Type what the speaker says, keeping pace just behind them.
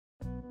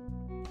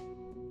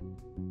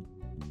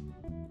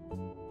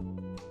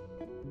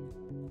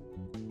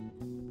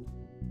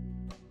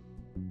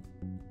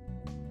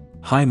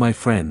Hi my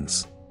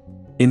friends.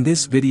 In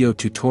this video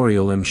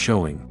tutorial I'm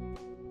showing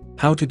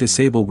how to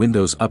disable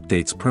Windows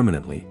updates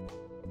permanently,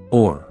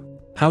 or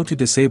how to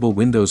disable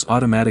Windows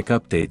automatic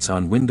updates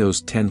on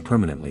Windows 10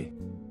 permanently.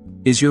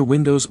 Is your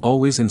Windows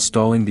always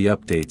installing the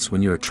updates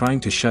when you are trying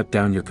to shut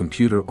down your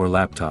computer or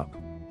laptop?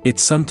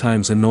 It's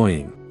sometimes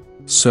annoying.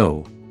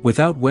 So,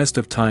 without waste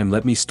of time,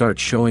 let me start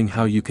showing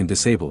how you can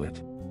disable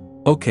it.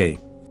 Okay,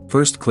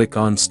 first click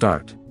on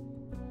Start.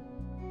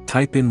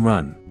 Type in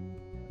Run.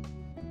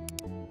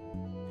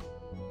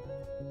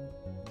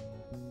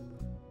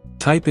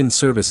 Type in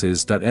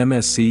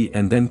services.msc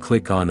and then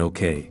click on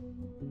OK.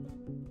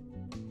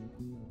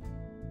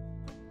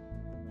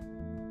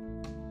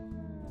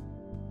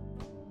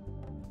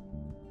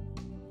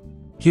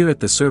 Here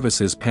at the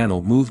Services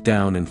panel, move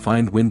down and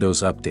find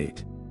Windows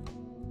Update.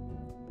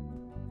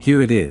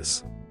 Here it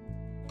is.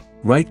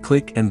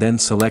 Right-click and then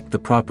select the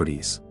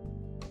properties.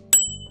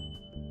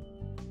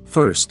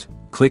 First,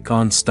 click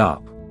on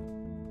Stop.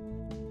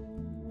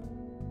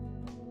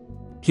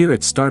 Here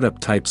at Startup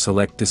type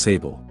select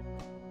Disable.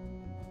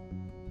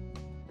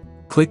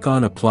 Click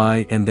on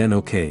Apply and then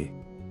OK.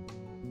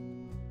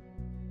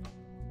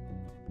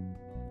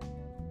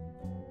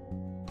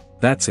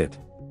 That's it.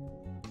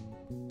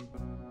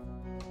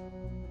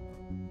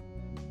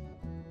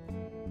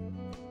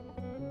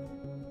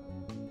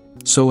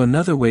 So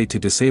another way to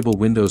disable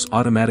Windows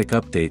automatic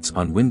updates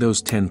on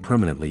Windows 10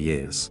 permanently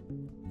is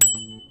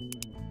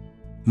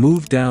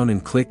move down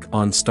and click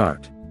on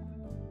Start.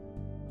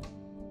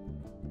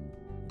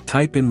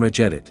 Type in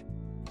Regedit.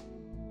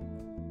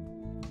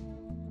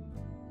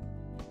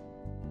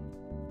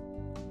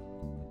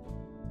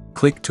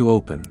 Click to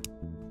open.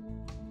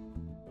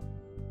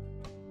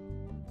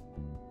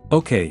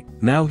 Okay,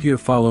 now here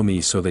follow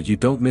me so that you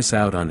don't miss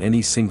out on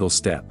any single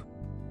step.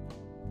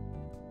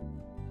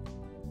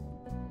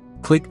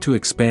 Click to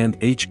expand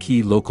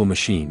HKey local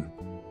machine.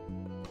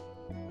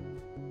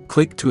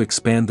 Click to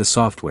expand the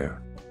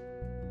software.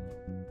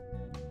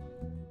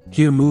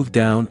 Here move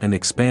down and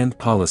expand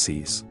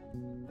policies.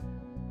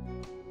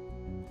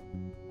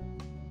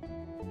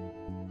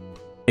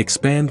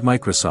 Expand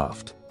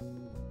Microsoft.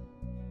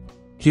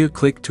 Here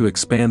click to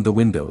expand the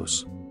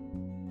windows.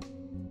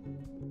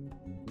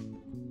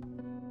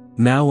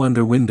 Now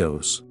under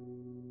Windows,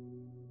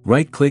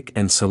 right-click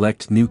and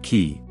select New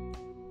Key.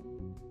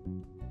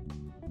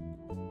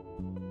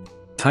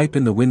 Type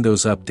in the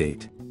Windows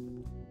Update.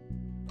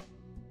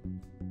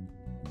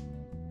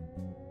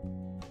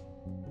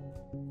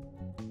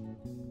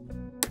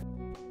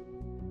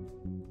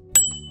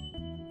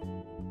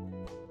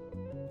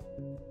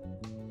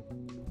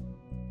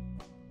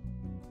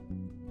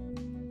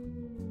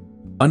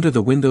 Under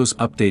the Windows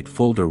Update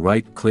folder,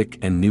 right-click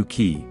and New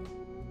Key.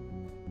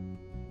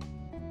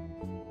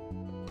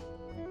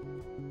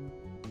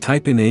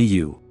 Type in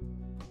AU.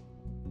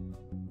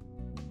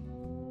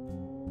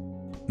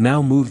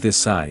 Now move this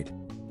side.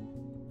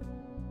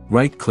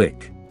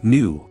 Right-click,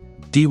 New,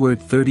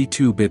 DWORD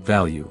 32-bit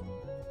value.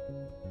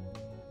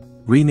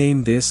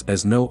 Rename this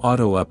as No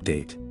Auto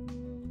Update.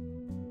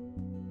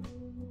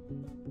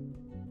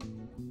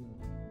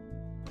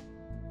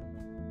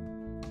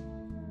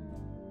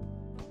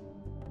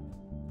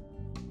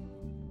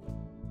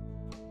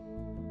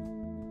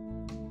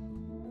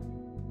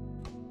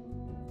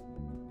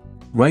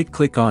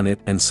 Right-click on it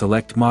and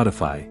select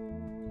Modify.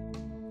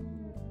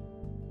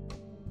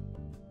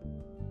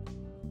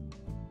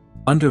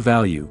 Under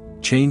Value,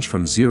 change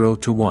from 0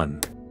 to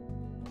 1.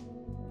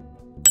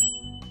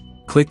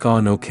 Click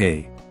on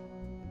OK.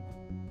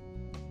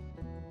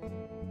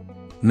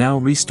 Now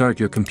restart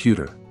your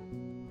computer.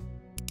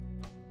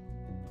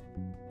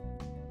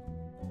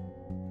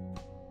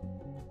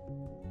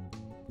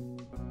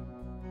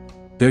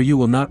 There you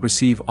will not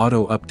receive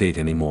auto update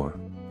anymore.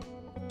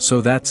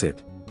 So that's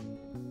it.